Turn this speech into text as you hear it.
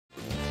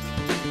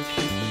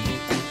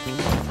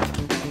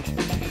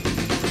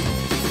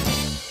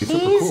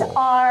These cool.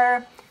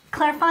 are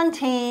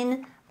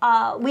Clairefontaine.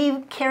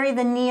 We carry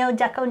the Neo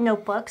Deco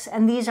notebooks,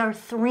 and these are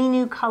 3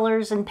 new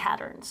colors and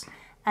patterns.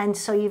 And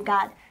so you've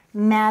got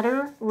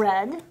madder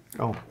red.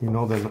 Oh, you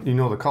know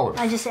the colors.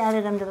 I just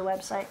added them to the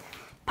website.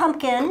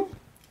 Pumpkin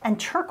and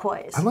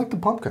turquoise. I like the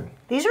pumpkin.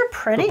 These are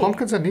pretty. The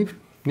pumpkin's a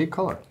neat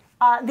color.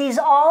 These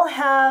all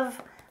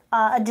have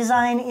a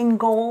design in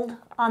gold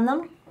on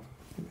them.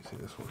 Let me see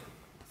this one.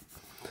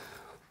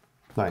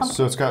 Nice.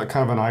 So it's got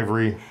kind of an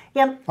ivory.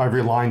 Yep.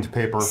 Ivory lined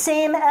paper.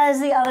 Same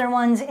as the other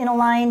ones in a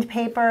lined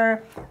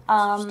paper.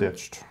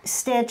 Stitched.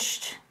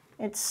 Stitched.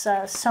 It's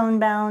sewn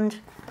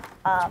bound.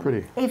 It's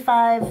pretty.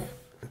 A5.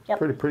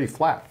 Yep. Pretty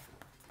flat.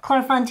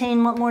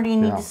 Clairefontaine, what more do you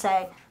need to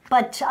say?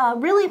 But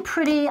really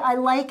pretty. I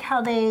like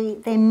how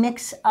they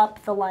mix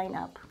up the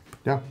lineup.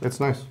 Yeah, it's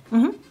nice.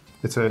 Mm-hmm.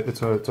 It's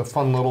a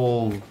fun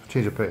little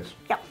change of pace.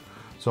 Yep.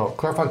 So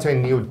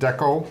Clairefontaine Neo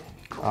Deco,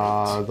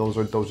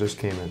 those just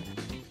came in.